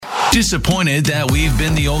Disappointed that we've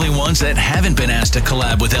been the only ones that haven't been asked to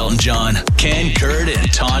collab with Elton John. Ken, Kurt,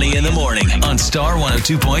 and Tawny in the morning on Star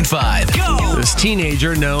 102.5. Go! This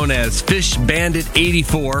teenager known as Fish Bandit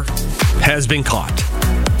 84 has been caught.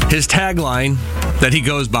 His tagline that he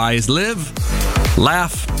goes by is live,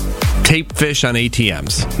 laugh, tape fish on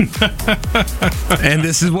ATMs. And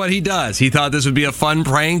this is what he does. He thought this would be a fun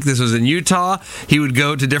prank. This was in Utah. He would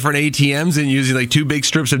go to different ATMs and using like 2 big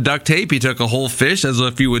strips of duct tape, he took a whole fish as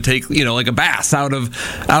if you would take, like a bass out of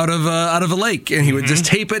a lake, and he would just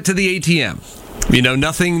tape it to the ATM.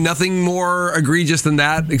 Nothing more egregious than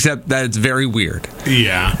that, except that it's very weird.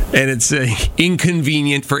 Yeah. And it's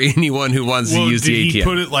inconvenient for anyone who wants to use the ATM. Did he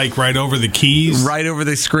put it like right over the keys? Right over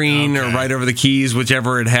the screen or right over the keys,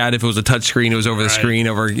 whichever it had. If it was a touch screen, it was over the screen,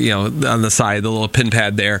 over, on the side, the little pin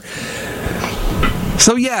pad there.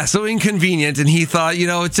 So inconvenient, and he thought,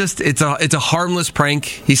 it's a harmless prank.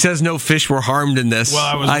 He says no fish were harmed in this. Well,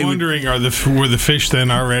 I was wondering, were the fish then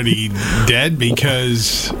already dead?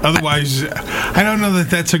 Because otherwise, I don't know that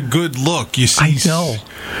that's a good look. You see,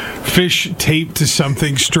 fish taped to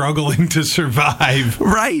something struggling to survive.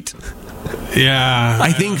 Right. Yeah.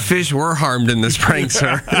 I think fish were harmed in this prank,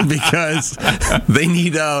 sir, because they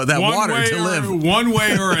need that water to live. One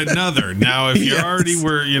way or another. Now, if you already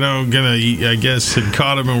were, going to eat, I guess, had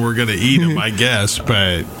caught them and were going to eat them, I guess,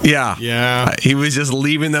 but... Yeah. He was just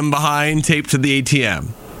leaving them behind, taped to the ATM.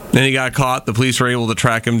 Then he got caught. The police were able to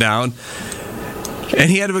track him down. And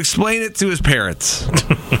he had to explain it to his parents.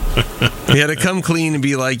 He had to come clean and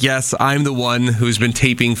be like, yes, I'm the one who's been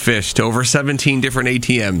taping fish to over 17 different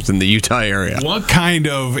ATMs in the Utah area. What kind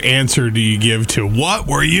of answer do you give to, what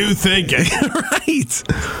were you thinking? Right.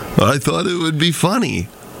 I thought it would be funny.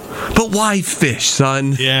 But why fish,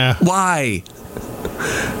 son? Yeah. Why?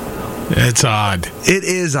 It's odd. It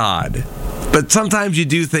is odd. But sometimes you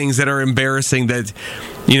do things that are embarrassing that...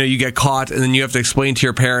 you get caught and then you have to explain to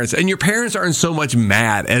your parents. And your parents aren't so much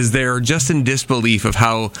mad as they're just in disbelief of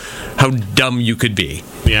how dumb you could be.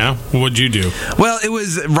 Yeah? What'd you do? Well, it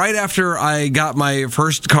was right after I got my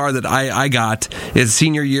first car that I got. It's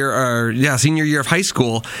senior year of high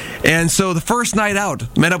school. And so the first night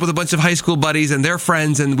out, met up with a bunch of high school buddies and their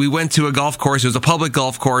friends, and we went to a golf course. It was a public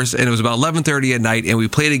golf course, and it was about 11:30 at night, and we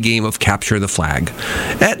played a game of Capture the Flag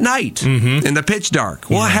at night in the pitch dark.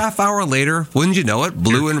 Well, a half hour later, wouldn't you know it,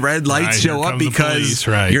 blue and red lights show up because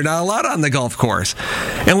you're not allowed on the golf course.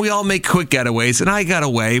 And we all make quick getaways, and I got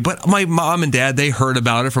away, but my mom and dad, they heard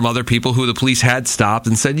about it from other people who the police had stopped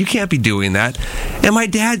and said, you can't be doing that. And my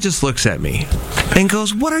dad just looks at me and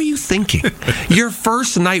goes, what are you thinking? Your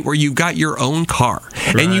first night where you've got your own car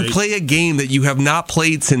and you play a game that you have not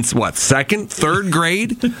played since, second, third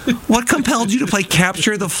grade? What compelled you to play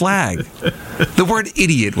Capture the Flag? The word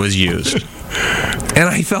idiot was used. And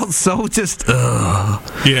I felt so just,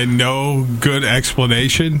 You had no good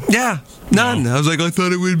explanation? Yeah, none. No. I was like, I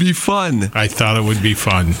thought it would be fun. I thought it would be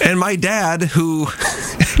fun. And my dad, who,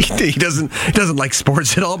 he doesn't like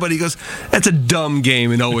sports at all, but he goes, that's a dumb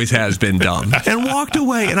game and always has been dumb. And walked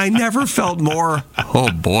away, and I never felt more,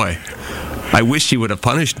 oh boy, I wish he would have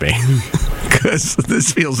punished me. Because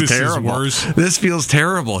this feels terrible. Is worse. This feels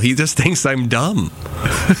terrible. He just thinks I'm dumb.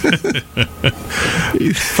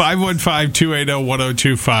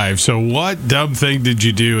 515-280-1025. So what dumb thing did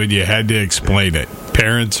you do and you had to explain it?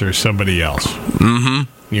 Parents or somebody else?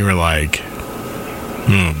 Mm-hmm. You were like,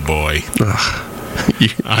 oh boy.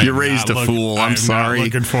 You raised a fool. I'm sorry. Not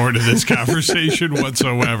looking forward to this conversation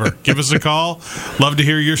whatsoever. Give us a call. Love to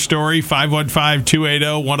hear your story.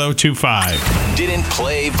 515-280-1025. Didn't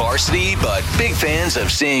play varsity, but big fans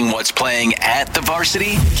of seeing what's playing at the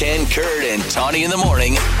varsity? Ken, Kurt, and Tawny in the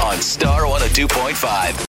morning on Star 102.5.